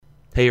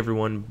Hey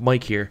everyone,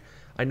 Mike here.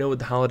 I know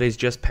the holidays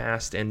just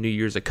passed and New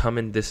Year's are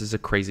coming. This is a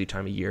crazy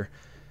time of year.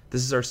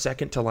 This is our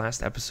second to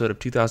last episode of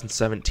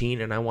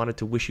 2017, and I wanted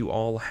to wish you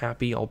all a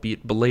happy,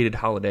 albeit belated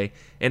holiday,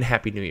 and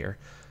Happy New Year.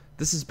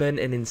 This has been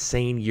an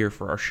insane year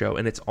for our show,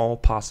 and it's all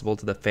possible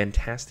to the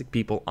fantastic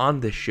people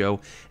on this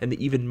show and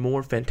the even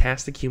more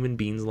fantastic human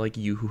beings like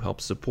you who help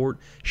support,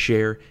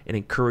 share, and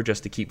encourage us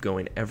to keep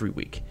going every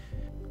week.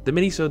 The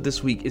minisode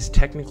this week is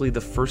technically the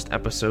first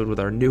episode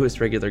with our newest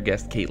regular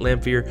guest, Kate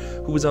Lamphere,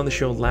 who was on the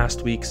show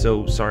last week,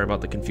 so sorry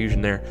about the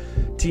confusion there.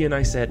 Tia and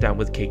I sat down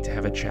with Kate to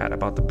have a chat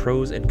about the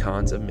pros and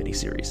cons of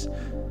miniseries.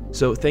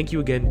 So thank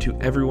you again to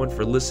everyone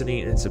for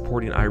listening and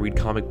supporting I Read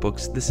Comic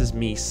Books. This is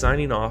me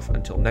signing off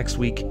until next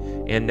week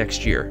and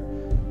next year.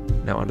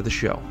 Now onto the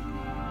show.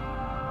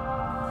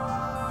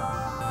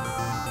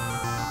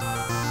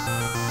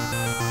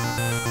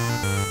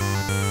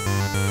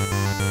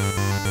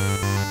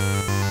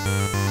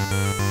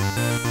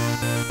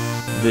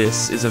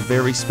 This is a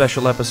very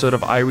special episode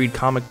of I Read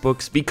Comic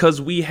Books because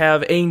we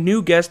have a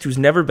new guest who's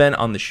never been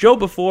on the show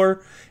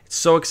before. It's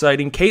so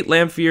exciting. Kate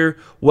Lamphere,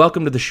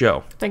 welcome to the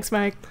show. Thanks,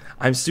 Mike.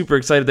 I'm super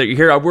excited that you're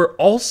here.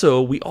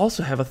 We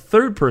also have a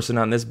third person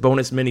on this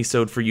bonus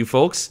minisode for you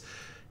folks,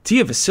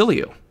 Tia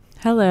Vassiliou.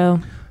 Hello.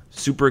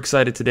 Super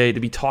excited today to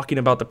be talking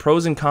about the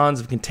pros and cons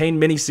of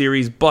contained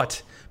miniseries,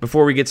 but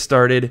before we get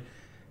started,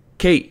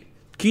 Kate,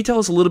 can you tell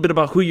us a little bit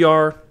about who you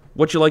are,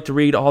 what you like to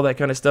read, all that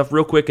kind of stuff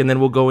real quick, and then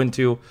we'll go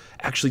into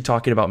actually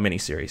talking about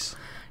miniseries.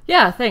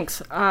 Yeah,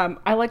 thanks.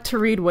 I like to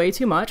read way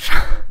too much.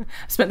 I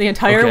spent the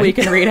entire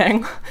weekend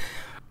reading.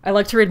 I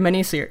like to read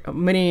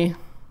miniseries.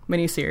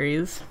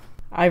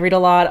 I read a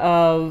lot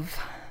of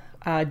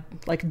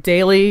like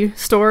daily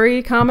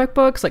story comic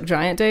books, like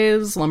Giant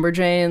Days,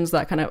 Lumberjanes,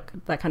 that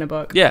kind of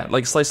book. Yeah,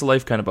 like slice of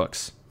life kind of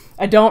books.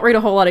 I don't read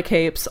a whole lot of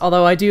capes,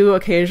 although I do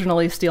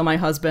occasionally steal my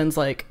husband's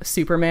like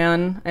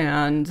Superman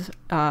and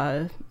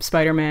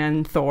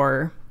Spider-Man,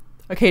 Thor,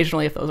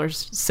 occasionally if those are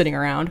sitting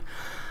around.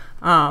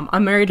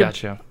 I'm married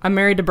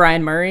to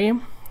Brian Murray,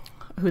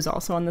 who's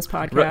also on this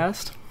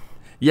podcast. Right.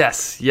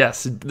 Yes.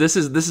 This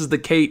is the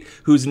Kate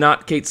who's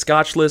not Kate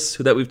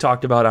Scotchless, that we've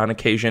talked about on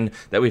occasion,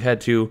 that we've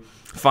had to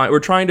find. We're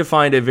trying to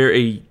find a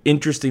very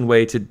interesting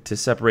way to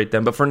separate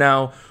them, but for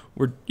now,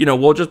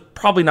 we'll just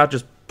probably not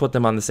just put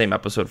them on the same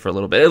episode for a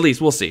little bit. At least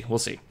we'll see.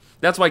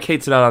 That's why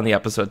Kate's not on the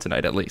episode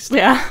tonight, at least.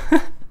 Yeah.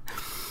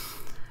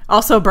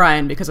 Also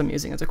Brian, because I'm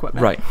using his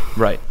equipment.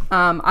 Right.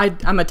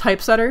 I'm a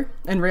typesetter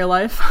in real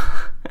life.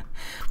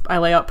 I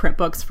lay out print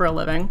books for a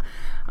living.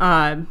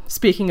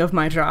 Speaking of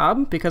my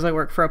job, because I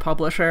work for a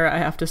publisher, I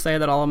have to say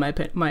that all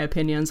of my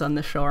opinions on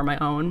this show are my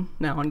own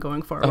now and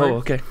going forward.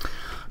 Oh,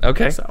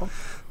 okay. So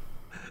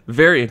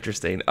very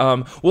interesting.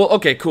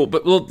 Okay, cool.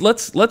 But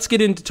let's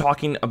get into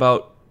talking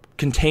about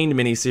contained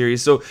miniseries.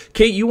 So,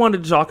 Kate, you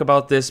wanted to talk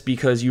about this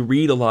because you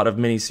read a lot of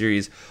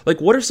miniseries. Like,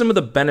 what are some of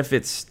the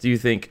benefits, do you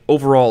think,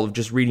 overall of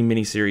just reading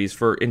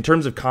miniseries in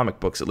terms of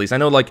comic books, at least? I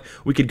know, like,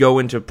 we could go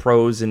into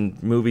pros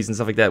and movies and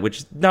stuff like that,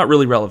 which is not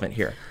really relevant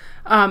here.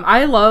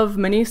 I love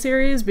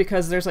miniseries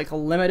because there's like a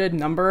limited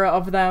number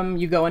of them.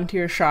 You go into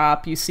your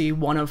shop, you see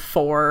one of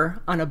 4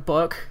 on a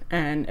book,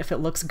 and if it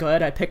looks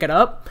good, I pick it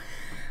up.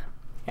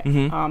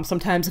 Mm-hmm.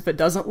 Sometimes if it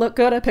doesn't look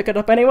good, I pick it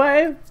up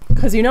anyway,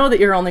 because you know that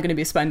you're only going to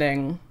be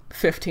spending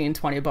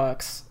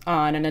 $15-20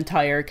 on an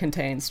entire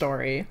contained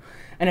story,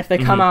 and if they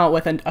come out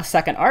with a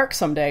second arc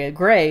someday,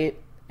 great,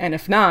 and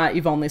if not,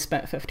 you've only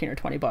spent $15 or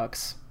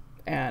 $20,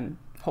 and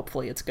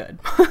hopefully it's good.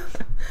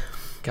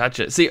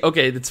 Gotcha. See,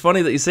 okay, it's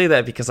funny that you say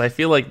that, because I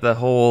feel like the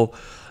whole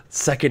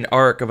second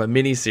arc of a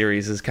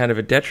miniseries is kind of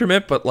a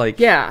detriment, but we'll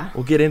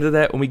get into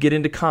that when we get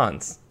into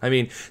cons. I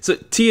mean, so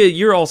Tia,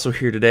 you're also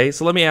here today,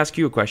 so let me ask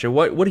you a question.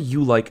 What do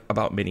you like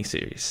about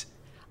miniseries?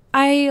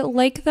 I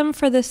like them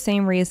for the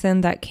same reason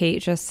that Kate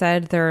just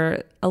said.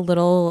 They're a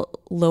little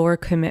lower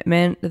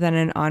commitment than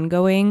an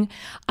ongoing.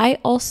 I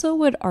also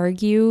would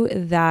argue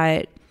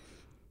that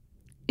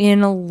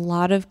in a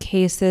lot of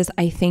cases,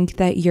 I think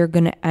that you're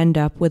going to end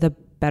up with a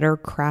better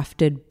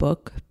crafted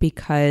book,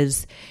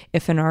 because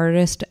if an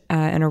artist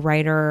and a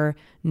writer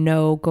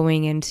know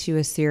going into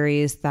a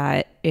series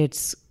that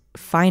it's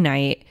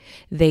finite,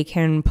 they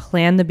can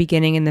plan the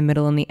beginning and the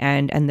middle and the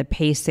end and the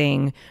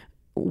pacing,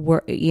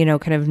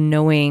 kind of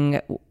knowing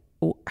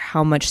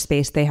how much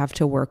space they have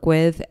to work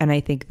with. And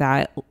I think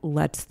that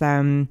lets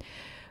them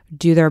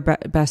do their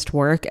best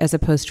work, as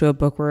opposed to a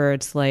book where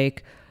it's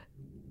like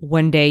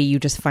one day you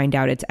just find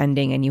out it's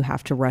ending and you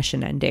have to rush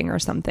an ending or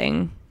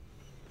something.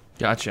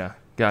 Gotcha.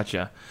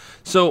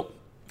 So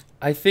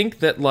I think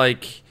that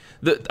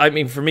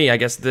for me, I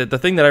guess the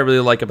thing that I really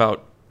like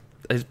about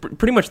is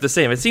pretty much the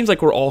same. It seems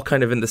like we're all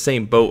kind of in the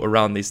same boat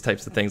around these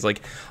types of things.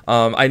 Like,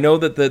 I know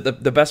that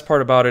the best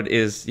part about it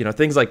is,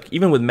 things like,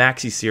 even with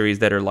maxi series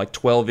that are like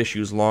 12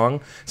 issues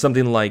long,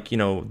 something like,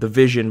 The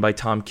Vision by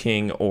Tom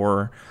King,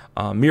 or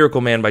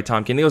Miracle Man by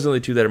Tom King. Those are the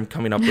only two that I'm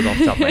coming up with off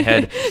the top of my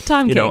head.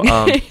 Tom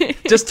King.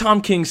 Just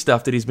Tom King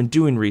stuff that he's been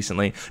doing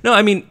recently. No,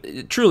 I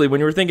mean, truly, when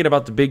you were thinking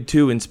about the big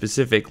two in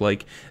specific,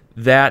 like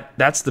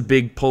that's the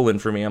big pull-in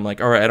for me. I'm like,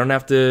 all right, I don't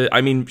have to,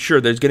 I mean,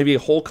 sure, there's going to be a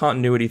whole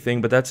continuity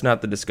thing, but that's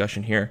not the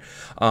discussion here.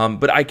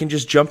 But I can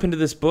just jump into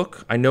this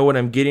book. I know what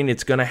I'm getting.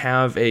 It's going to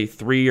have a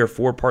 3 or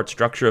 4 part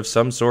structure of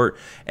some sort,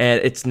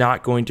 and it's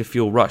not going to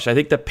feel rushed. I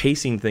think the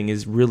pacing thing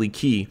is really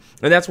key.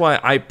 And that's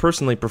why I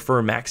personally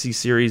prefer maxi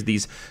series,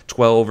 these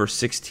 12 or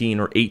 16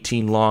 or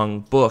 18 long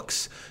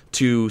books,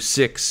 to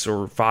 6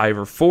 or 5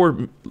 or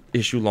 4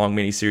 issue long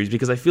miniseries,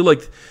 because I feel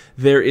like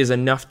there is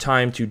enough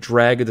time to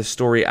drag the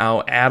story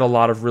out, add a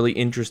lot of really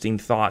interesting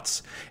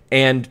thoughts,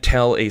 and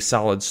tell a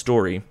solid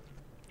story.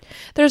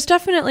 There's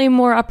definitely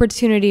more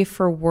opportunity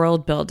for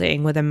world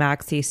building with a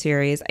maxi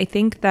series. I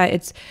think that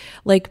it's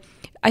like,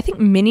 I think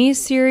mini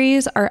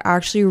series are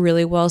actually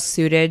really well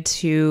suited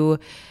to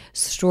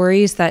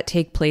stories that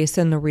take place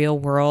in the real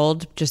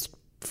world, just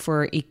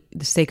for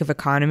the sake of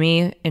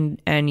economy,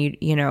 and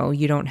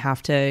you don't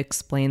have to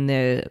explain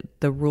the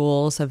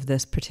rules of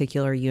this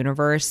particular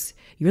universe.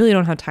 You really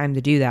don't have time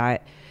to do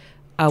that.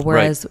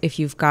 Whereas if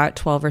you've got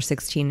 12 or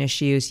 16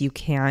 issues, you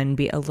can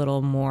be a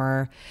little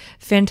more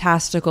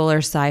fantastical or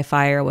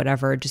sci-fi or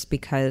whatever, just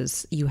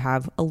because you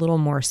have a little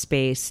more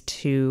space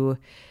to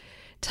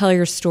tell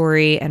your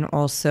story and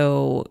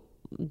also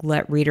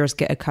let readers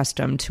get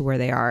accustomed to where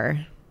they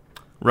are.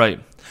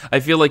 Right. I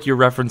feel like you're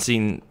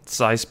referencing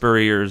Cy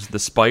Spurrier's The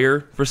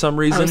Spire for some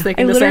reason. I was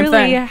thinking I the same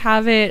literally thing.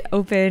 have it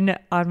open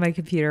on my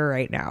computer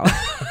right now.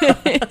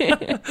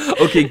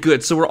 Okay,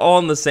 good. So we're all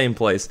in the same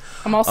place.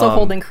 I'm also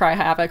holding Cry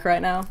Havoc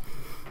right now.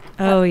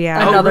 Oh,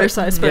 yeah. Another right.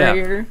 Cy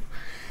Spurrier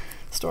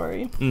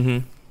story.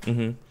 See,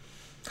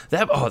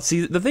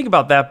 the thing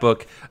about that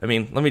book, I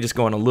mean, let me just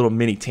go on a little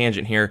mini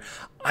tangent here.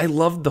 I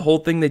loved the whole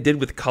thing they did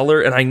with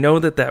color, and I know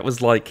that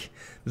was like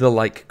the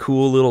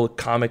cool little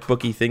comic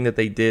booky thing that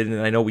they did,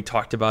 and I know we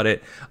talked about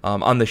it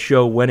on the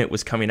show when it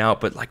was coming out,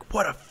 but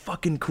what a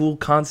fucking cool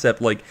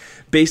concept.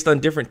 Based on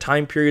different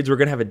time periods, we're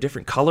gonna have a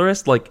different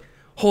colorist.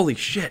 Holy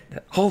shit,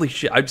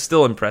 I'm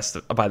still impressed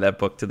by that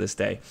book to this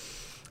day.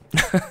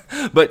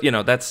 But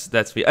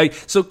that's me.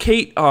 So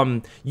Kate,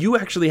 you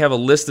actually have a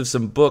list of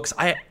some books.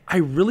 I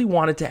really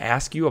wanted to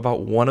ask you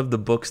about one of the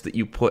books that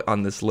you put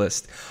on this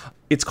list.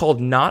 It's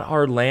called Not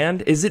Our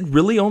Land. Is it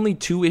really only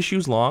 2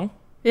 issues long?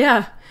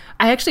 Yeah.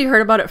 I actually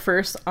heard about it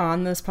first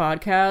on this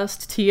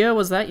podcast. Tia,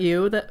 was that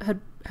you that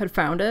had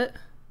found it?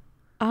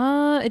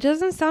 It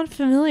doesn't sound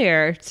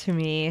familiar to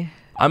me.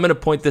 I'm going to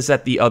point this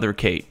at the other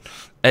Kate,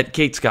 at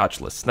Kate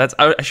Scotchless.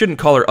 I shouldn't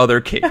call her other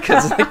Kate,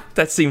 because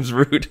that seems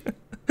rude.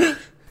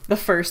 The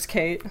first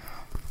Kate.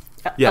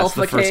 Yes,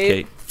 Alpha the first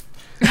Kate.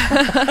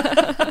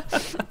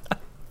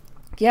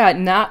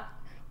 Yeah,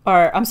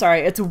 I'm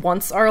sorry, it's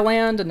Once Our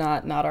Land,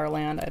 not Our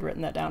Land. I'd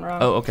written that down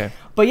wrong. Oh, okay.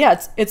 But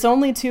yeah, it's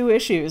only 2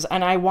 issues,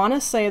 and I want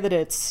to say that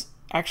it's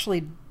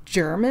actually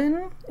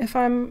German, if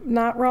I'm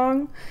not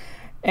wrong.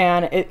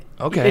 And it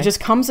just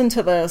comes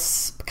into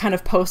this kind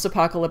of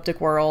post-apocalyptic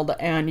world,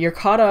 and you're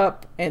caught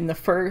up in the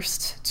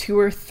first 2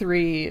 or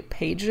 3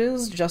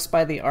 pages just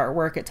by the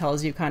artwork. It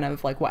tells you kind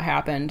of what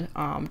happened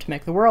to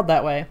make the world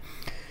that way.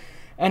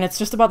 And it's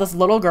just about this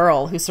little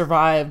girl who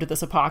survived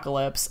this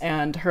apocalypse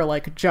and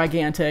her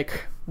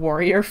gigantic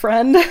warrior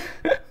friend.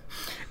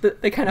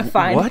 They kind of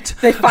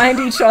they find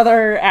each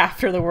other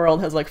after the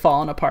world has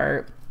fallen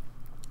apart.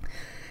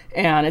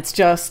 And it's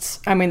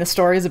just, the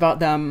story is about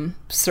them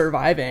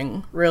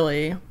surviving,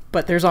 really.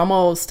 But there's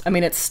almost,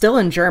 it's still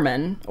in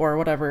German or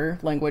whatever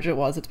language it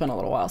was. It's been a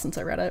little while since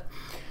I read it.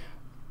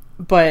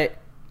 But,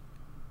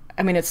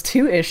 it's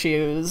 2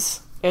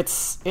 issues.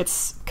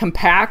 It's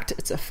compact,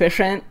 it's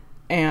efficient,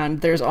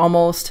 and there's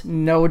almost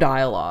no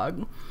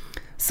dialogue.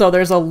 So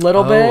there's a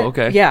little bit.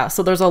 Okay. Yeah,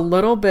 so there's a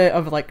little bit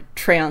of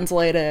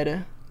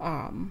translated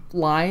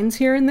lines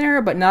here and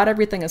there, but not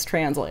everything is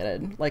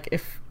translated.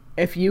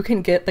 If you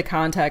can get the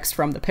context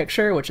from the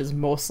picture, which is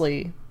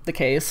mostly the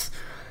case,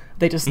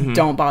 they just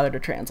don't bother to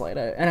translate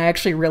it. And I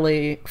actually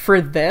really,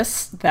 for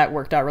this, that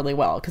worked out really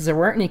well, because there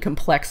weren't any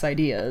complex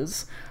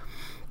ideas.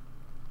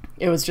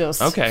 It was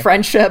just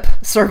friendship,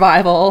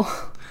 survival.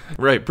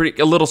 Right,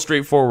 a little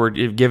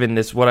straightforward, given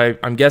this, what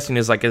I'm guessing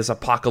is this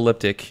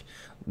apocalyptic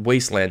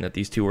wasteland that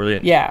these 2 are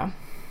in. Yeah.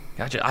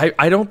 Gotcha.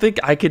 I don't think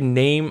I could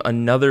name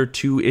another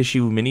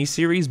 2-issue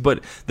miniseries,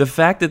 but the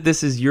fact that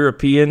this is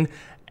European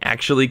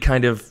actually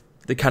kind of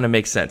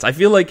makes sense. I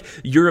feel like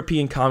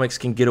European comics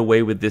can get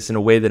away with this in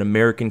a way that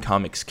American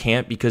comics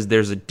can't, because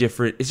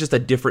it's just a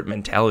different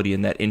mentality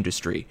in that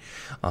industry.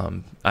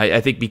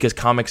 I think because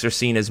comics are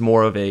seen as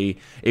more of a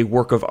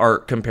work of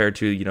art compared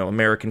to,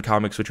 American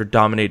comics, which are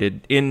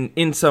dominated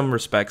in some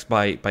respects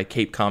by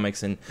Cape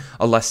Comics and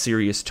a less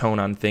serious tone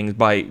on things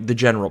by the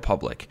general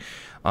public.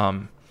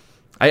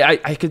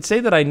 I could say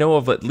that I know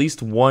of at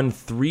least one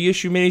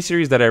 3-issue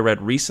miniseries that I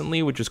read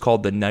recently, which is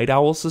called The Night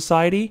Owl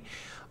Society.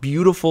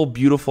 Beautiful,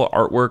 beautiful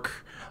artwork.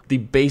 The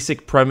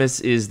basic premise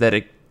is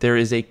that there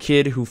is a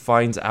kid who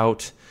finds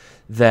out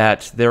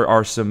that there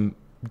are some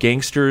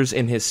gangsters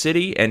in his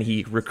city, and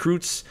he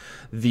recruits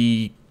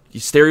the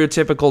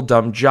stereotypical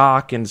dumb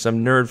jock and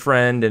some nerd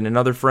friend and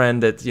another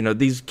friend that,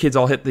 these kids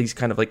all hit these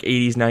kind of like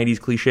 80s, 90s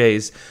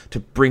cliches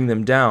to bring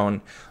them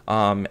down.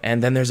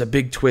 And then there's a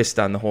big twist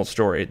on the whole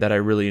story that I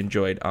really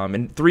enjoyed.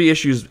 And 3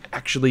 issues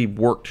actually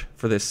worked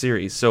for this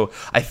series. So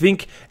I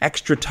think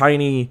extra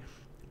tiny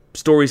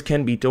stories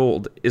can be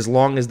told as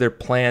long as they're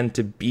planned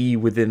to be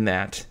within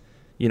that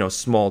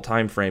small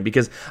time frame,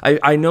 because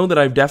I know that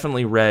I've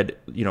definitely read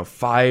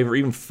 5 or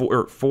even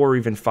 4 or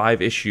even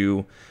 5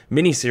 issue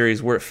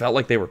miniseries where it felt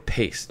like they were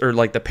paced, or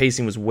like the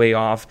pacing was way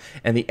off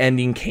and the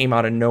ending came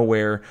out of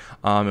nowhere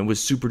and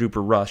was super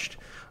duper rushed.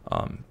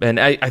 And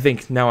I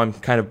think now I'm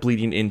kind of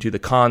bleeding into the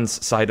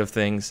cons side of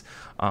things,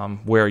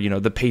 where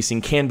the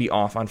pacing can be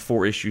off on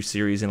 4 issue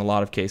series in a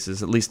lot of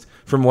cases, at least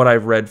from what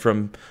I've read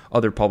from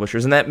other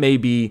publishers, and that may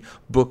be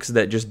books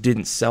that just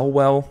didn't sell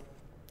well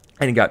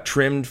and it got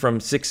trimmed from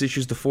 6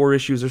 issues to 4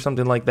 issues or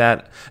something like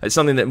that. It's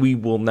something that we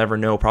will never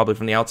know probably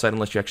from the outside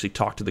unless you actually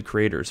talk to the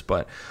creators.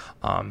 But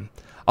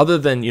other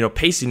than,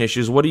 pacing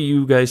issues, what do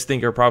you guys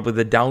think are probably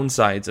the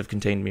downsides of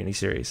contained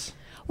miniseries?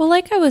 Well,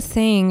 like I was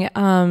saying,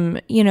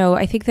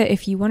 I think that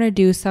if you want to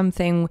do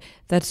something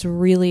that's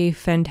really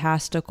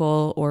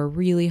fantastical or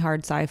really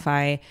hard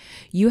sci-fi,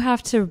 you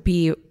have to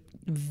be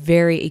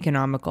very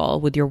economical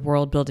with your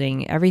world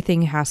building.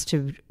 Everything has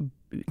to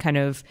kind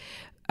of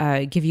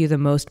give you the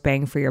most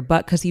bang for your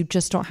buck, because you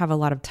just don't have a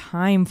lot of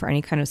time for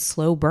any kind of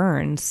slow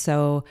burn.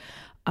 So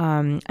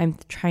I'm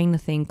trying to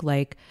think,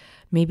 like,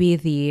 maybe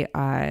the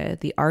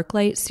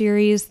Arclight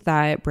series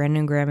that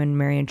Brandon Graham and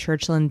Marion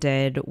Churchland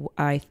did.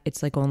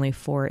 It's like only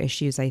 4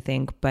 issues, I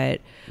think, but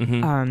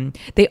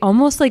they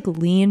almost like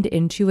leaned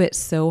into it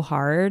so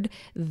hard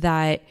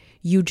that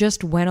you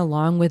just went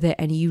along with it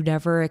and you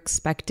never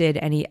expected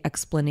any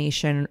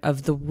explanation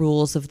of the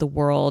rules of the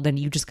world, and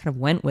you just kind of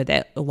went with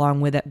it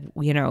along with it.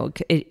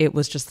 It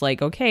was just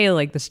like, okay,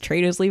 like this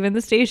train is leaving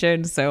the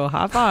station, so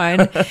hop on,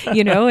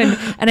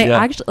 and I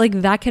actually like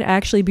that can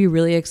actually be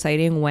really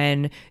exciting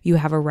when you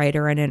have a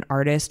writer and an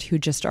artist who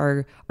just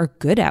are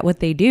good at what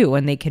they do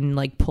and they can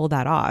like pull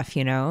that off,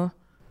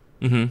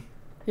 Mm-hmm.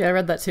 Yeah, I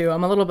read that too.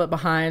 I'm a little bit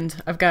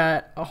behind. I've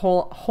got a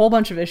whole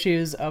bunch of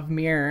issues of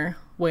Mirror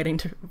waiting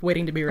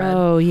to be read.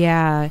 Oh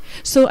yeah.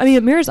 So I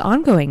mean, Mirror's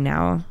ongoing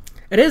now.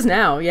 It is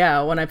now.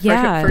 Yeah. When I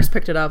first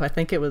picked it up, I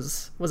think it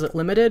was it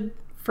limited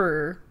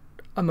for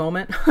a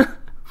moment.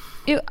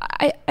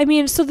 I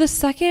mean, so the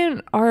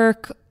second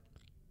arc,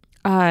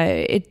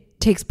 it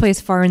takes place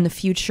far in the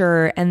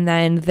future, and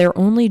then they're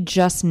only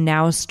just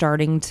now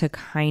starting to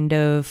kind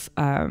of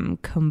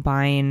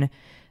combine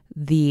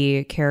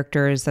the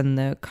characters and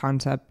the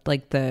concept,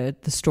 like the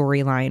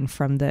storyline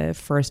from the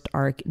first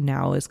arc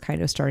now is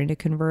kind of starting to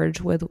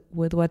converge with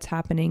what's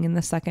happening in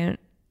the second.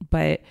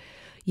 But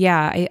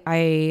yeah,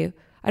 I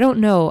don't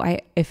know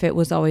if it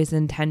was always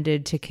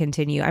intended to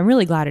continue. I'm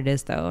really glad it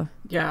is, though.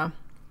 Yeah,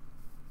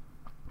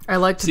 I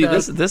liked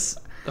this.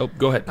 Oh,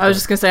 go ahead. I was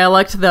just gonna say I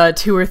liked the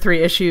 2 or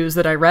 3 issues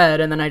that I read,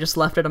 and then I just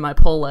left it on my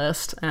pull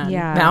list, and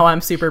now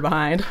I'm super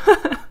behind.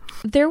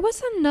 There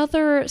was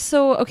another,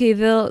 so okay,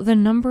 the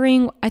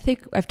numbering, I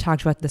think I've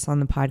talked about this on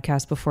the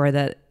podcast before,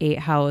 that 8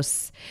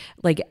 House,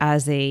 like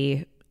as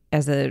a I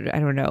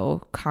don't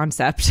know,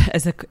 concept,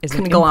 as a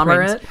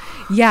conglomerate.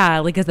 Yeah,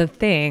 like as a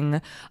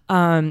thing.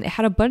 It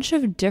had a bunch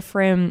of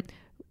different,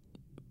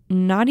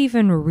 not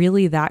even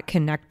really that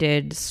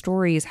connected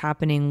stories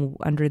happening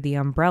under the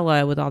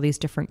umbrella with all these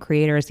different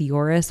creators.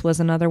 Yoris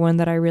was another one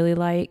that I really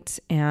liked,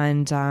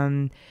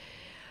 and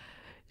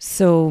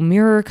so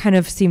Mirror kind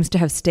of seems to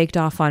have staked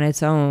off on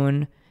its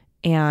own,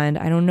 and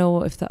I don't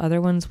know if the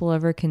other ones will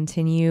ever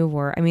continue,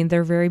 or, I mean,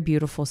 they're very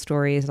beautiful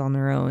stories on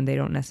their own. They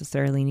don't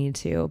necessarily need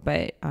to,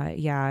 but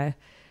yeah,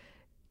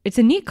 it's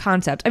a neat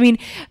concept. I mean,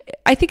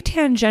 I think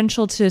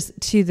tangential to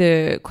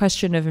the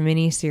question of a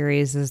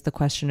miniseries is the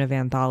question of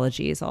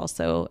anthologies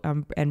also,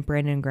 and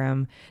Brandon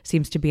Graham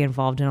seems to be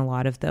involved in a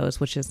lot of those,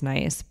 which is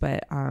nice.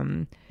 But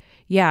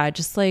yeah,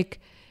 just like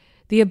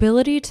the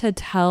ability to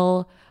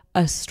tell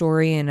a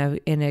story in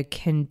a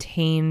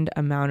contained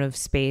amount of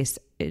space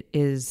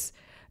is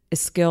a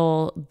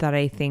skill that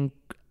I think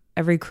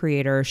every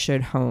creator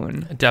should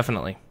hone.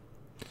 Definitely.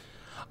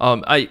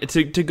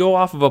 To go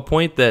off of a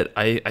point that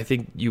I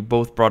think you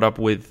both brought up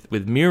with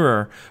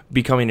Mirror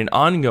becoming an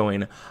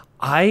ongoing,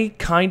 I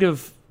kind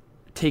of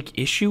take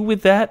issue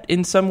with that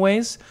in some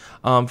ways.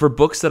 For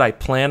books that I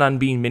plan on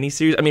being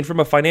miniseries, I mean, from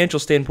a financial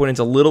standpoint, it's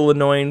a little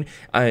annoying.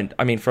 And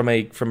I mean, from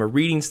a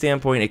reading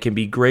standpoint, it can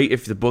be great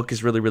if the book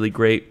is really, really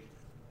great.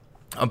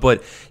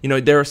 But,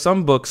 there are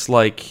some books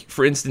like,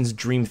 for instance,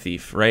 Dream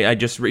Thief, right? I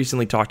just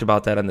recently talked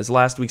about that on this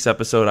last week's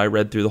episode. I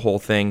read through the whole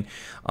thing.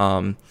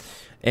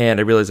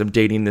 And I realize I'm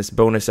dating this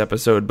bonus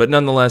episode, but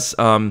nonetheless,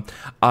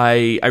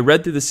 I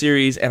read through the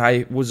series, and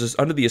I was just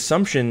under the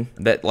assumption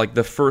that like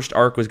the first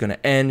arc was going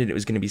to end and it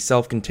was going to be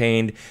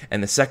self-contained,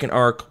 and the second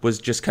arc was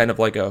just kind of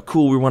like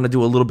we want to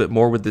do a little bit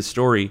more with this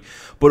story.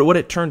 But what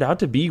it turned out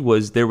to be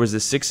was there was a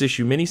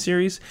 6-issue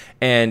miniseries,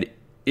 and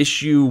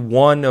issue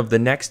 1 of the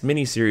next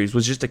miniseries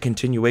was just a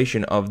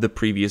continuation of the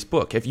previous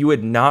book. If you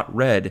had not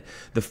read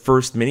the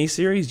first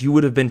miniseries, you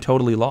would have been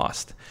totally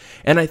lost.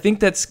 And I think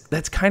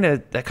that kind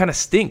of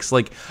stinks.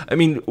 Like, I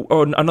mean,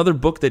 another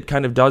book that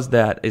kind of does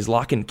that is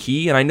Lock and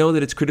Key, and I know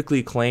that it's critically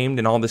acclaimed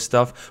and all this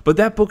stuff, but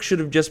that book should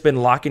have just been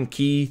Lock and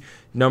Key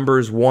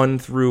numbers 1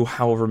 through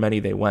however many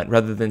they went,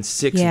 rather than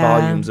 6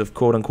 volumes of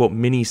quote-unquote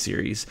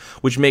miniseries,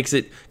 which makes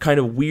it kind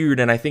of weird.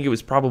 And I think it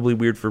was probably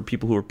weird for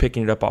people who were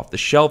picking it up off the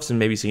shelves and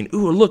maybe saying,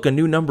 ooh, look, a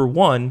new number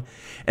 1,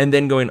 and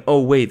then going,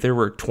 oh, wait, there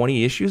were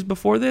 20 issues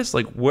before this?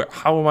 Like,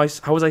 how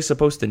was I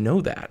supposed to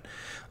know that?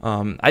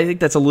 I think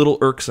that's a little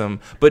irksome,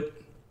 but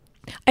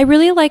I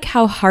really like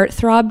how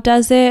Heartthrob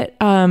does it.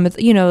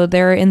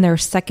 They're in their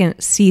second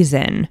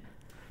season.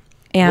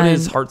 And what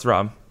is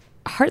Heartthrob?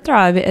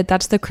 Heartthrob,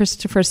 that's the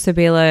Christopher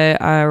Sebela,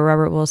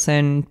 Robert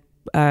Wilson.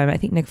 I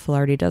think Nick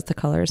Filardi does the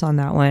colors on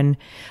that one.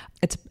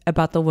 It's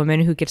about the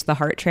woman who gets the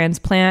heart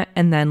transplant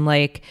and then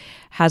like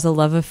has a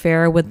love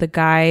affair with the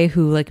guy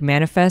who like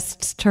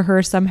manifests to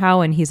her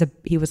somehow, and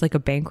he was like a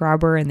bank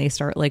robber, and they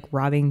start like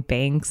robbing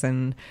banks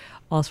and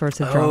all sorts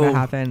of drama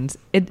happens.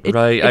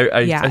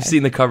 I've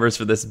seen the covers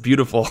for this.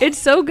 Beautiful. It's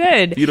so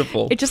good.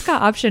 Beautiful. It just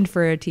got optioned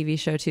for a TV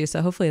show too,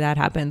 so hopefully that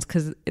happens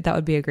because that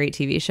would be a great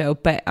TV show.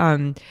 But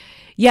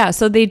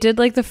so they did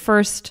like the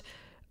first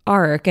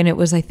arc, and it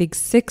was I think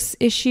 6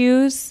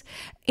 issues,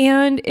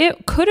 and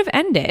it could have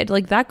ended.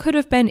 Like that could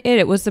have been it.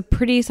 It was a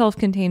pretty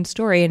self-contained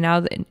story, and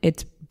now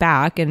it's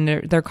back, and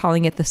they're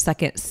calling it the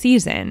second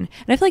season.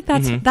 And I feel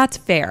like that's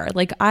fair.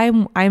 Like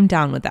I'm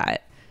down with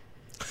that.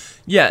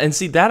 Yeah, and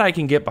see, that I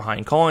can get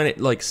behind. Calling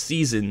it like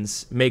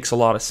seasons makes a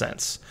lot of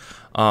sense.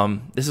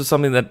 This is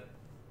something that,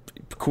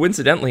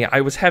 coincidentally,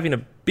 I was having a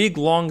big,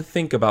 long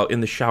think about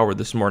in the shower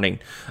this morning,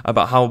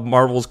 about how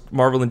Marvel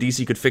and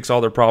DC could fix all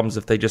their problems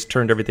if they just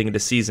turned everything into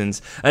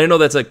seasons. And I know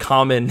that's a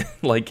common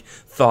like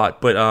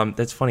thought, but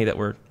that's funny that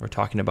we're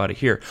talking about it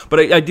here.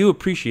 But I do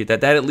appreciate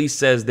that. That at least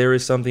says there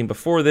is something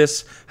before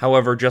this.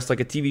 However, just like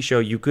a TV show,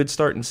 you could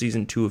start in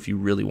season 2 if you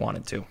really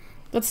wanted to.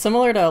 That's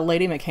similar to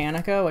Lady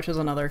Mechanica, which is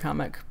another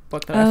comic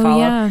book that I follow.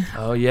 Yeah.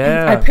 Oh,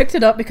 yeah. I picked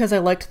it up because I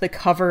liked the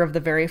cover of the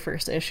very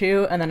first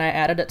issue, and then I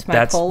added it to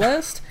my pull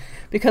list.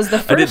 Because the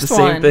first I did the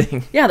same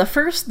thing. Yeah, the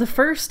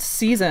first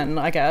season,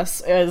 I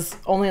guess, is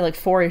only like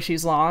 4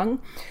 issues long,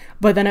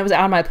 but then it was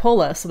on my pull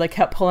list, so they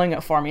kept pulling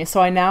it for me.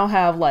 So I now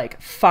have like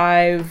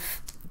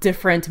 5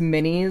 different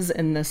minis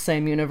in the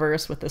same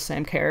universe with the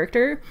same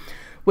character,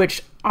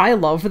 which I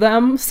love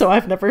them, so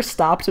I've never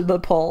stopped the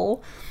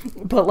pull.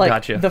 But like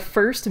Gotcha. The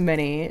first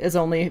mini is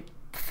only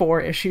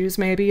 4 issues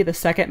maybe. The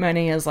second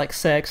mini is like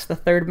 6. The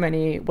third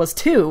mini was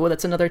 2.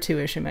 That's another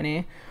 2-issue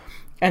mini.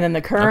 And then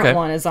the current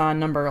one is on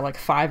number like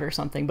 5 or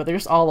something, but they're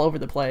just all over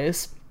the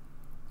place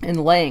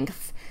in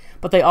length.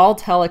 But they all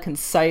tell a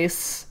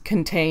concise,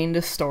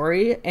 contained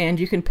story, and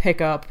you can pick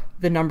up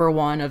the number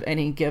 1 of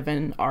any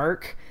given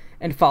arc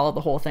and follow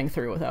the whole thing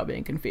through without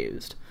being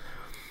confused.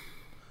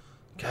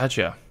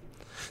 Gotcha.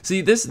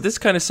 See, this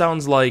kind of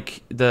sounds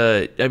like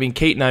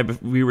Kate and I,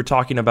 we were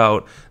talking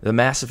about the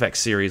Mass Effect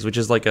series, which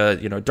is like a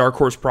Dark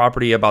Horse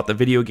property about the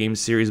video game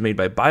series made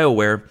by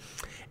BioWare.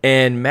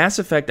 And Mass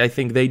Effect, I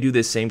think they do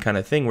this same kind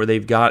of thing where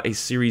they've got a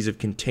series of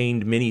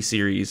contained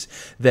miniseries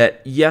that,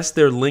 yes,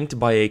 they're linked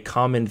by a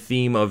common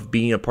theme of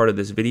being a part of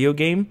this video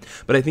game,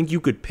 but I think you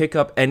could pick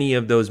up any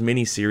of those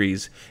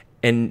miniseries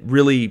and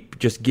really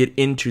just get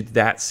into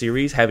that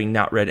series having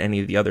not read any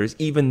of the others,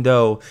 even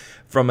though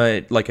from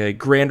a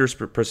grander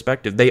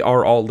perspective, they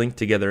are all linked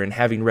together, and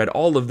having read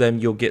all of them,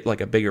 you'll get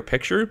like a bigger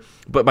picture,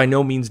 but by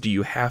no means do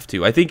you have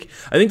to. I think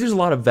there's a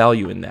lot of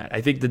value in that.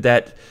 I think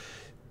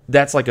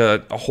that's like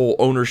a whole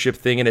ownership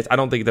thing, and I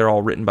don't think they're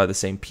all written by the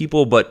same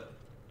people, but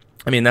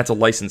I mean, that's a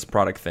licensed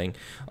product thing.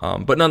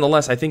 But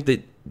nonetheless, I think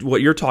that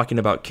what you're talking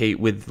about, Kate,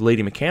 with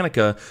Lady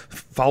Mechanica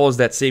follows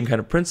that same kind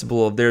of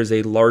principle of there's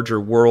a larger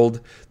world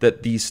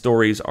that these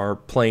stories are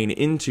playing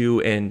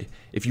into, and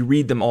if you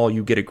read them all,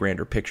 you get a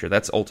grander picture.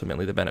 That's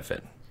ultimately the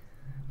benefit.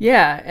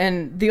 Yeah,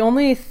 and the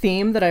only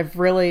theme that I've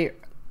really,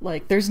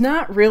 there's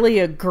not really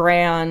a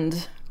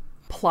grand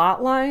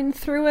plot line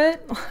through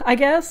it, I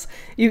guess.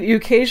 You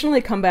occasionally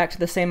come back to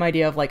the same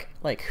idea of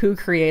like who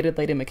created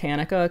Lady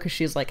Mechanica, because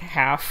she's like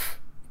half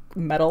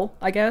metal,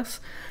 I guess.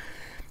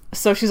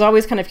 So she's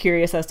always kind of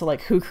curious as to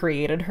who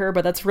created her,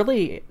 but that's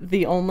really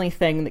the only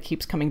thing that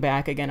keeps coming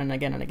back again and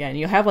again and again.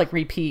 You have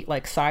repeat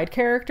side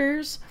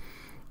characters,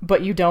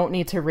 but you don't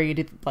need to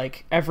read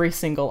every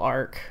single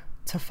arc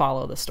to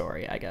follow the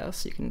story, I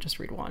guess. You can just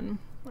read one.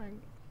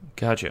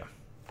 Gotcha.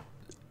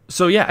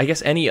 So yeah, I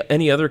guess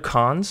any other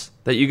cons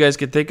that you guys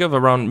could think of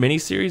around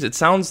miniseries? It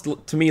sounds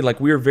to me like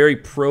we're very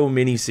pro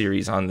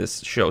miniseries on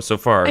this show so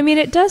far. I mean,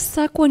 it does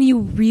suck when you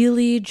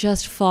really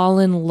just fall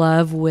in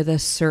love with a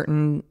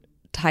certain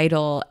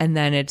title and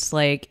then it's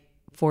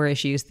 4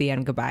 issues, the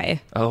end, goodbye.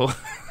 Oh.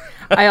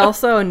 I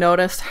also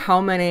noticed how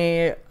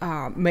many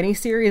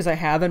miniseries I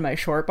have in my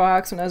short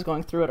box when I was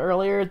going through it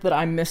earlier that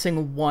I'm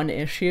missing one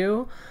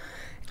issue.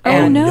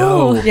 Oh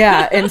no.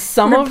 Yeah, and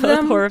some We're of both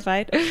them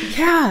horrified.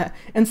 Yeah,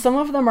 and some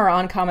of them are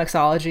on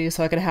Comixology,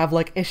 so I could have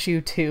like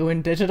issue 2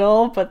 in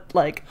digital, but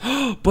like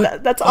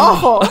But that's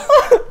awful.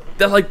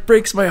 that like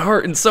breaks my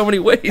heart in so many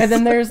ways. And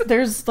then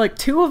there's like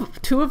two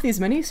of these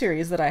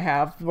miniseries that I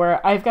have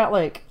where I've got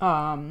like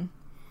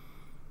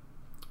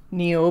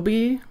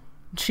Niobe,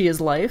 She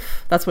Is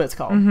Life. That's what it's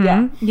called.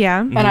 Yeah.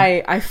 Yeah. And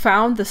I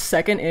found the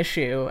second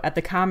issue at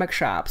the comic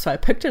shop, so I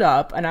picked it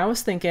up, and I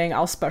was thinking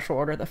I'll special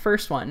order the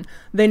first one.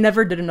 They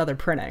never did another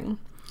printing.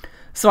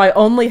 So I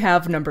only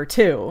have number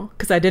 2,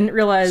 because I didn't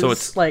realize, So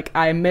it's- like,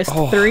 I missed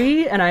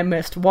 3, and I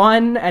missed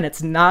 1, and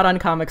it's not on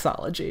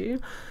Comixology.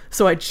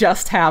 So I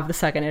just have the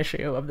second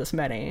issue of this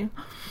mini.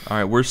 All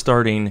right, we're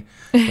starting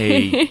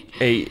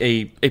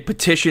a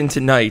petition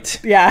tonight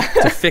Yeah.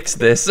 to fix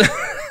this.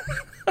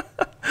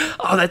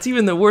 Oh, that's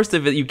even the worst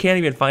of it. You can't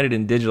even find it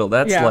in digital.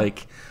 That's Yeah.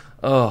 like,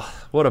 oh,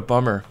 what a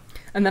bummer.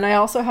 And then I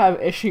also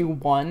have issue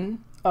 1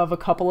 of a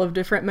couple of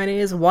different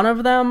minis. One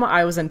of them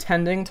I was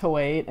intending to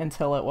wait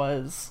until it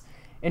was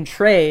in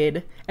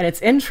trade, and it's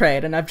in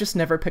trade, and I've just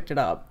never picked it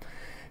up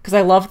because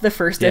I loved the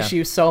first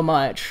issue so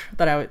much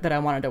that I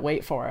wanted to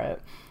wait for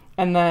it.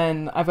 And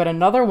then I've got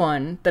another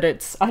one that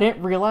I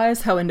didn't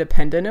realize how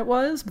independent it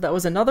was, but that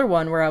was another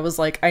one where I was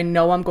like, I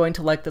know I'm going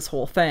to like this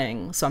whole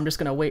thing, so I'm just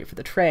going to wait for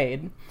the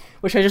trade,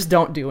 which I just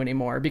don't do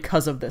anymore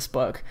because of this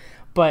book.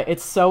 But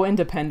it's so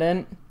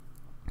independent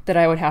that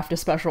I would have to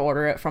special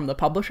order it from the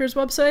publisher's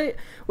website,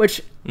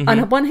 which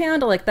on one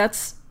hand, like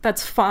that's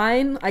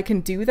fine. I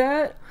can do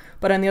that.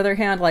 But on the other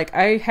hand, like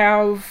I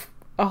have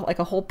like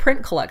a whole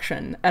print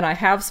collection, and I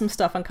have some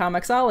stuff on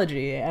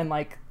Comixology, and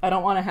like I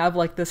don't want to have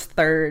like this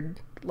third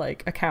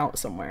like account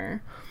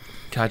somewhere.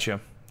 Gotcha.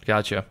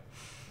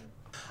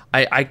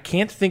 I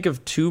can't think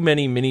of too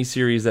many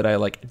miniseries that I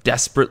like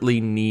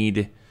desperately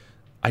needed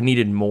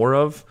more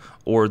of,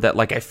 or that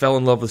like I fell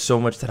in love with so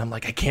much that I'm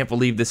like, I can't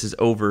believe this is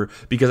over,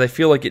 because I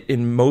feel like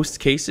in most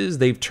cases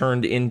they've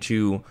turned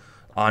into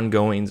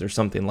ongoings or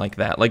something like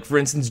that. Like for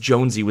instance,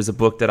 Jonesy was a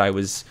book that I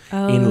was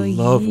in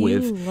love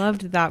with. You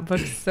loved that book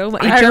so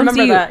much. I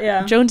remember that,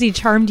 yeah. Jonesy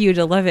charmed you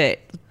to love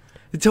it.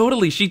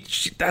 Totally,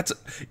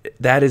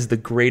 that is the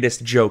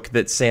greatest joke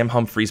that Sam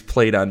Humphries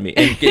played on me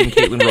and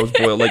Caitlin Rose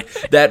Boyle.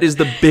 Like that is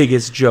the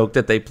biggest joke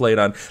that they played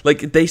on.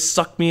 Like they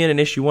sucked me in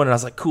issue 1, and I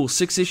was like, cool,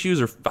 6 issues,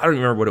 or I don't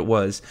remember what it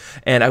was.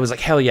 And I was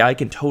like, hell yeah, I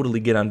can totally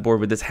get on board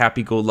with this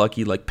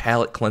happy-go-lucky, like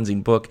palate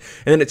cleansing book.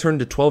 And then it turned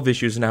to 12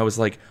 issues, and I was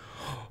like,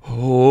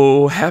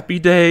 oh, happy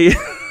day.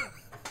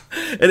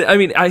 And I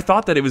mean, I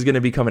thought that it was going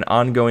to become an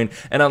ongoing,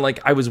 and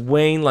I was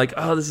weighing like,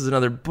 oh, this is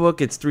another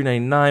book. It's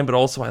 $3.99, but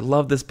also I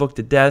love this book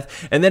to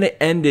death. And then it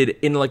ended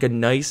in like a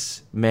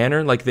nice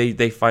manner. Like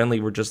they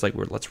finally were just like,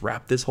 let's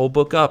wrap this whole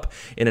book up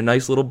in a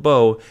nice little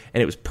bow,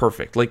 and it was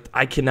perfect. Like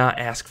I couldn't have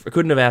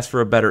asked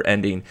for a better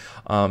ending.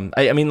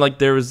 I mean, like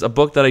there was a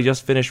book that I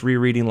just finished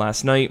rereading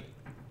last night,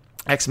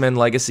 X-Men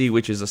Legacy,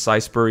 which is a Cy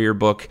Spurrier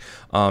book.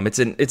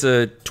 It's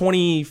a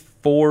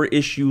 24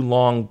 issue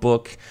long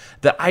book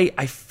that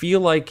I feel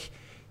like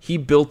he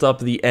built up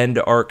the end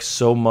arc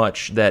so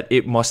much that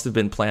it must have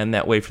been planned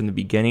that way from the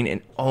beginning.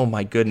 And oh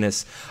my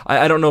goodness,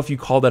 I don't know if you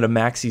call that a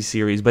maxi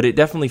series, but it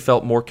definitely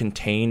felt more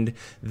contained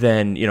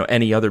than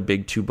any other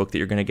big 2 book that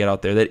you're going to get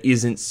out there that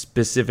isn't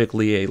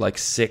specifically a like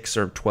 6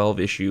 or 12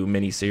 issue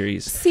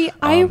miniseries. See,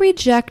 I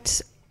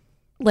reject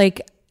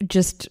like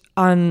just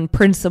on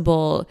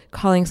principle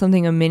calling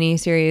something a mini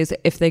series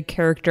if the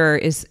character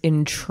is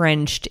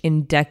entrenched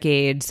in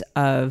decades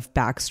of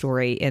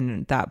backstory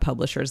in that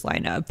publisher's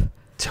lineup.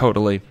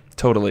 Totally.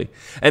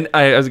 And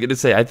I was going to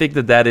say, I think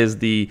that is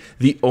the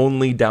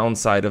only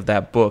downside of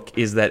that book,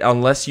 is that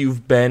unless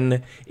you've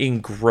been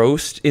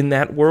engrossed in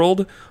that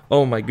world,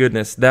 oh my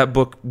goodness, that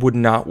book would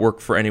not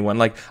work for anyone.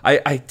 Like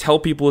I tell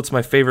people it's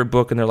my favorite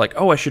book, and they're like,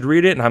 oh, I should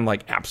read it. And I'm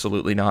like,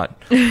 absolutely not.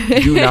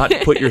 Do not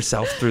put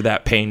yourself through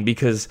that pain,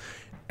 because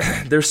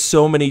there's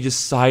so many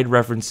just side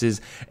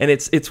references. And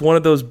it's one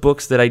of those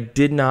books that I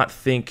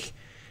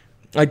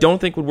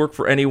don't think would work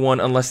for anyone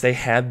unless they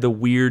had the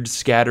weird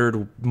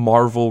scattered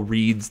Marvel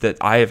reads that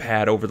I have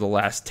had over the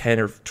last 10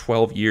 or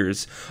 12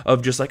 years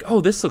of just like,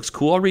 oh, this looks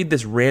cool. I'll read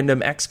this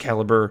random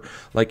Excalibur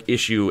like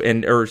issue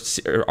or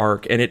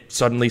arc, and it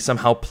suddenly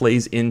somehow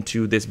plays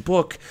into this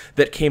book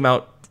that came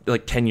out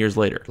like 10 years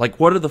later. Like,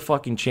 what are the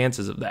fucking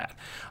chances of that?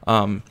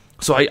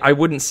 So I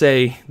wouldn't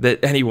say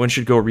that anyone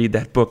should go read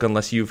that book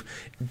unless you've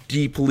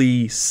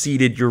deeply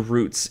seeded your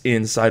roots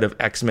inside of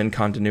X-Men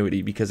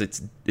continuity, because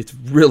it's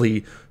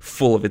really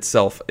full of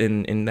itself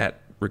in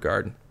that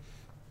regard.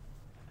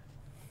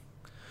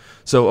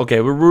 So, okay,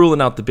 we're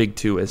ruling out the big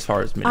 2 as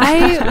far as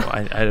miniseries go.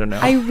 I don't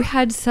know. I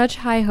had such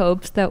high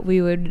hopes that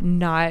we would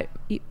not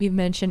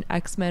mention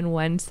X-Men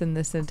once in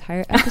this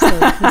entire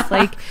episode. It's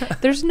like,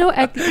 there's no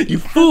X. You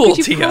fool,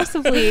 Tia.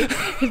 Possibly,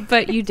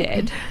 but you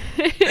did.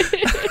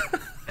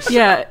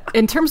 Yeah,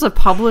 in terms of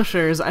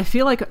publishers, I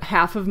feel like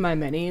half of my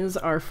minis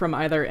are from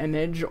either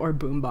Image or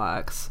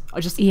Boombox.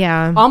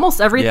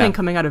 Almost everything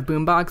coming out of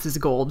Boombox is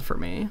gold for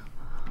me.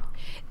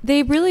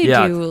 They really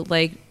do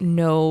like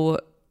know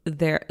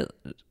their.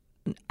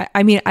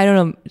 I mean, I don't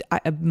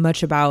know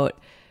much about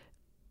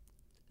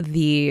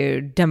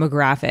the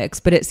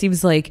demographics, but it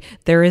seems like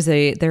there is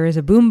a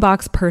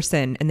boombox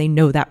person, and they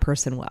know that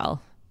person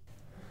well.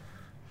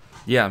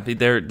 Yeah,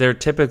 they're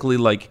typically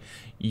like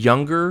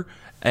younger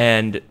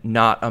and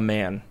not a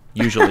man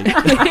usually.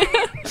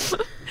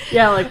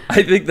 Yeah, like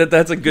I think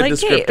that's a good like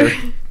descriptor.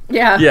 Kate.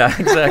 yeah. Yeah,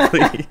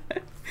 exactly.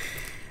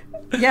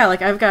 Yeah,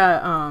 like I've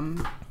got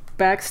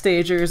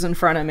backstagers in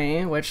front of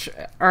me, which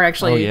are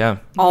actually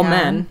all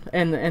men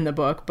in the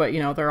book, but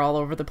they're all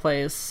over the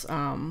place,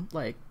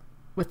 like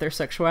with their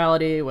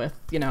sexuality, with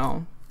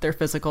their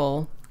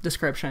physical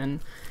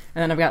description.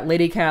 And then I've got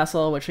Lady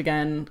Castle, which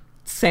again,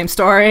 same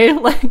story,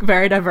 like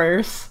very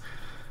diverse.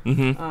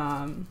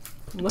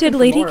 Did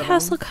Lady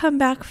Castle come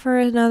back for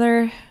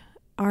another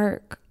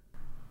arc?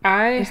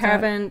 I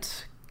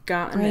haven't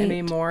gotten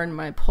any more in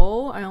my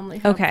pull. I only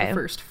have the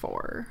first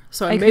 4,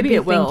 so maybe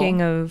it will.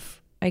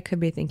 I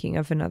could be thinking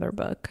of another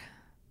book.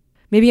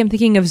 Maybe I'm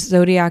thinking of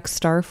Zodiac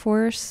Star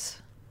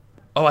Force.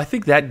 Oh, I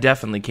think that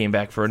definitely came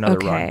back for another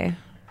run.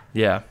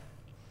 Yeah.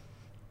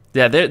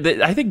 Yeah,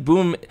 I think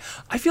Boom...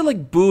 I feel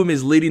like Boom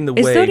is leading the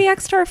way. Is Zodiac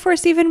Star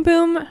Force even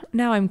Boom?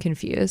 Now I'm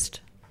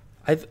confused.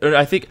 I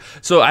think...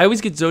 So I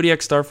always get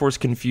Zodiac Star Force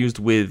confused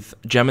with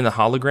Gem and the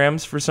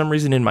Holograms for some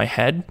reason in my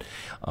head.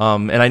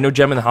 And I know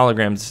Gem and the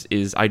Holograms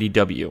is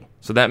IDW.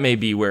 So that may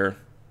be where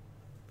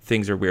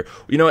things are weird.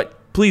 You know what?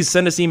 Please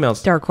send us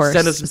emails. Dark Horse.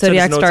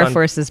 Zodiac Star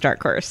Force is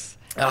Dark Horse.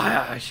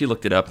 She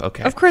looked it up.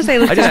 Okay. Of course I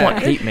looked it up. I just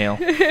want hate mail.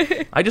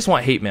 I just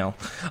want hate mail.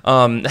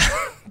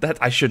 That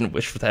I shouldn't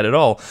wish for that at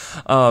all.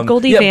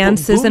 Goldie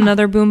Vance is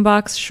another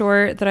Boombox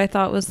short that I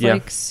thought was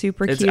like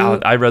super cute.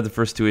 I read the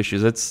first 2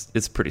 issues.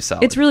 It's pretty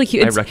solid. It's really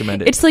cute. I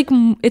recommend it. It's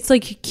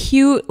like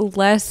cute,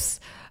 less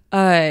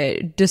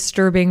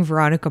disturbing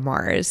Veronica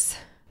Mars.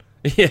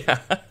 Yeah.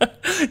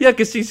 Yeah,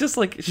 because she's just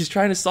like, she's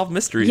trying to solve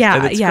mysteries. Yeah,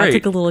 and it's yeah, great. it's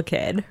like a little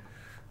kid.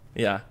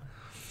 Yeah.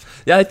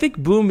 Yeah, I think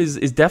Boom is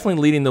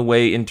definitely leading the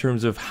way in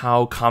terms of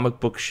how comic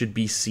books should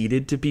be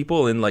seeded to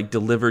people and like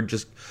delivered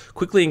just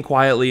quickly and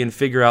quietly and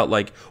figure out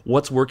like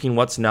what's working,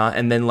 what's not,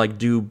 and then like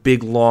do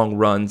big long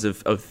runs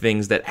of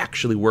things that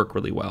actually work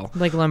really well.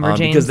 Like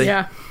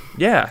Lumberjanes.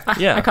 Yeah.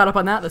 I caught up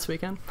on that this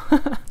weekend.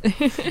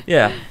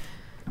 Yeah.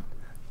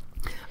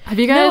 Have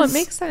you guys... No, it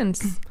makes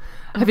sense.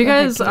 Have you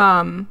guys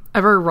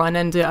ever run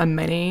into a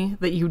mini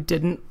that you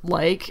didn't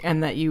like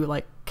and that you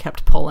like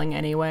kept pulling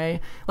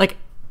anyway? Like,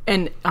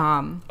 and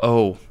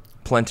oh,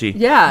 plenty.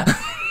 Yeah.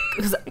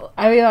 Because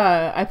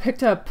I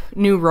picked up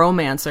New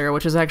Romancer,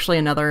 which is actually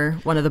another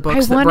one of the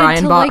books that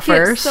Brian bought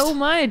first. So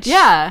much.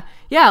 Yeah.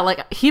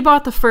 Like he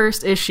bought the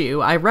first issue.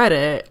 I read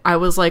it. I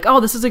was like, oh,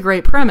 this is a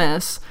great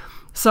premise.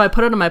 So I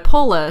put it on my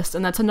pull list,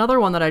 and that's another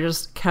one that I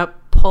just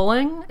kept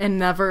pulling and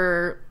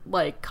never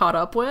like caught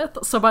up with.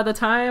 So by the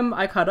time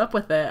I caught up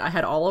with it, I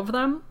had all of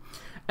them,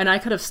 and I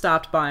could have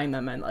stopped buying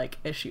them in like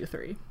issue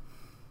 3.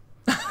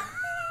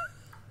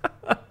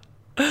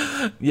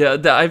 Yeah,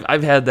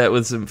 I've had that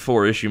with some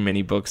 4-issue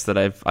mini books that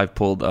I've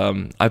pulled.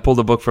 I pulled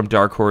a book from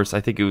Dark Horse.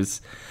 I think it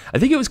was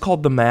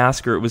called The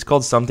Mask, or it was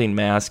called something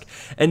Mask,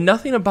 and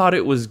nothing about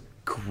it was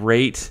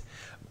great.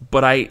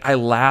 But I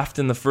laughed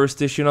in the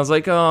first issue, and I was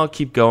like, oh, I'll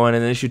keep going.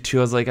 And then issue 2,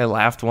 I was like, I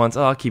laughed once,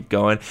 oh, I'll keep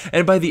going.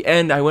 And by the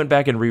end, I went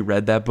back and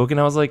reread that book, and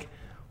I was like,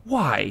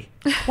 why?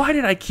 Why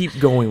did I keep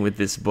going with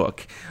this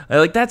book?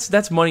 Like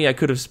that's money I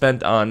could have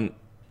spent on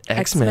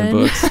X-Men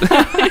books.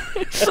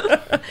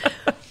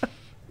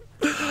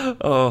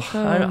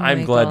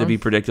 I'm glad to be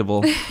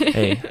predictable.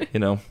 Hey, you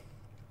know.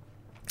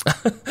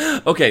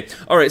 Okay,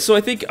 all right. So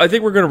I think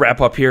we're gonna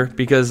wrap up here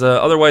because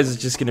otherwise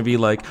it's just gonna be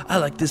like, I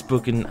like this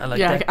book and I like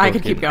that book. I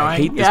could keep going. I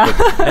hate this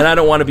book, and I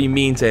don't want to be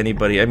mean to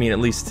anybody. I mean, at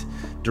least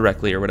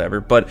directly or whatever.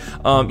 But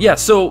yeah.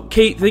 So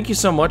Kate, thank you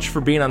so much for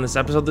being on this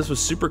episode. This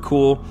was super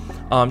cool.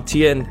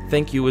 Tia, and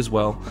thank you as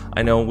well.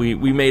 I know we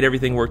made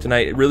everything work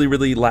tonight. Really,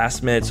 really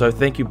last minute. So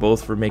thank you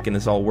both for making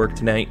this all work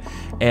tonight.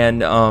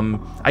 And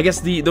I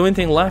guess the only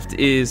thing left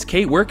is,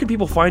 Kate, where can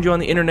people find you on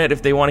the internet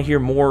if they want to hear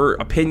more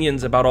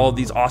opinions about all of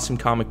these awesome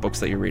comic books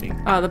that you're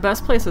reading? The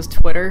best place is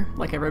Twitter,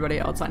 like everybody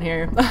else on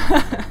here.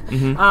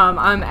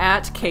 I'm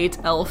at Kate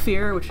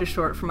Elfier, which is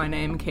short for my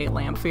name, Kate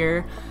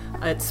Lamphere.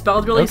 It's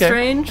spelled really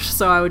strange,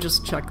 so I would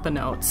just check the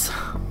notes.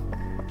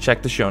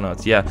 Check the show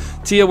notes, yeah.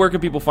 Tia, where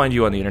can people find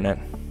you on the internet?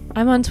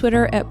 I'm on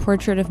Twitter at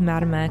Portrait of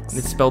Madam X.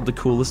 It's spelled the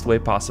coolest way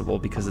possible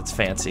because it's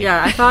fancy.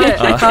 Yeah, I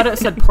thought it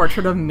said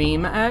Portrait of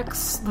Meme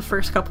X the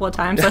first couple of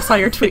times I saw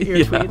your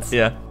tweets.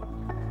 Yeah.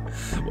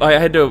 I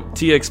had to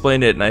Tia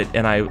explained it,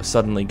 and I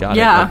suddenly got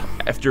it.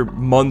 Like, after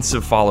months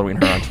of following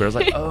her on Twitter, I was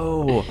like,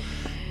 oh,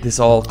 this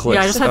all clicks.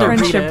 Yeah, I just had to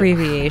French read it.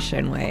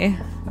 abbreviation way.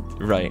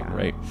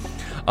 Right.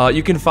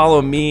 You can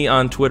follow me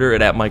on Twitter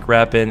at Mike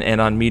Rappin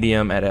and on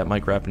Medium at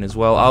Mike Rappin as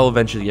well. I'll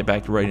eventually get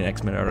back to writing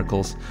X-Men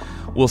articles.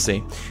 We'll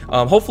see.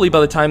 Hopefully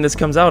by the time this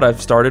comes out,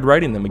 I've started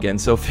writing them again,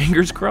 so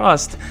fingers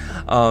crossed.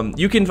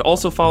 You can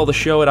also follow the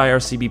show at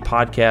IRCB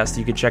Podcast.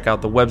 You can check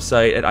out the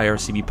website at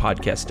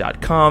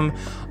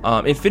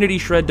ircbpodcast.com. Infinity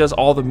Shred does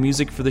all the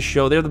music for the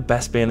show. They're the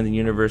best band in the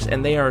universe,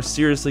 and they are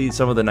seriously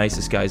some of the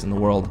nicest guys in the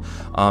world.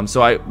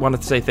 So I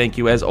wanted to say thank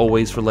you, as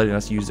always, for letting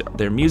us use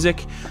their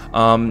music.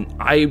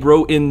 I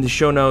wrote in the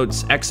show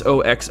notes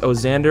XOXO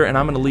Xander, and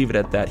I'm going to leave it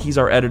at that. He's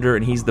our editor,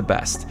 and he's the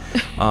best.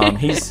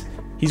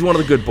 He's one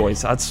of the good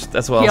boys. That's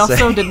what I'll say.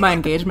 He also did my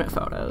engagement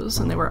photos,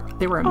 and they were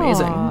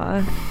amazing.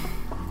 Aww.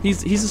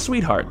 He's a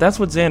sweetheart. That's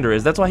what Xander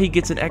is. That's why he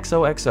gets an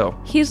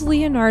XOXO. He's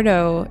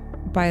Leonardo,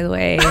 by the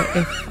way.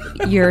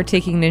 If you're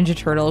taking Ninja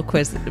Turtle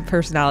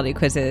personality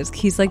quizzes,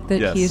 he's like the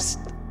Yes.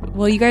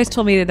 Well, you guys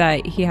told me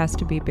that he has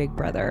to be Big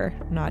Brother,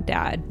 not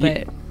Dad,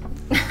 but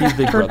He's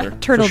Big Brother.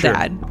 Turtle for sure.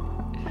 Dad.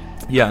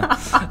 Yeah.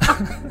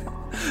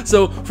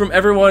 So from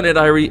everyone at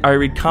I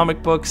read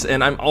comic books,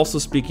 and I'm also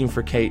speaking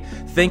for Kate,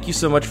 thank you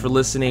so much for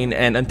listening,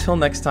 and until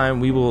next time,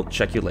 we will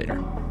check you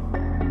later.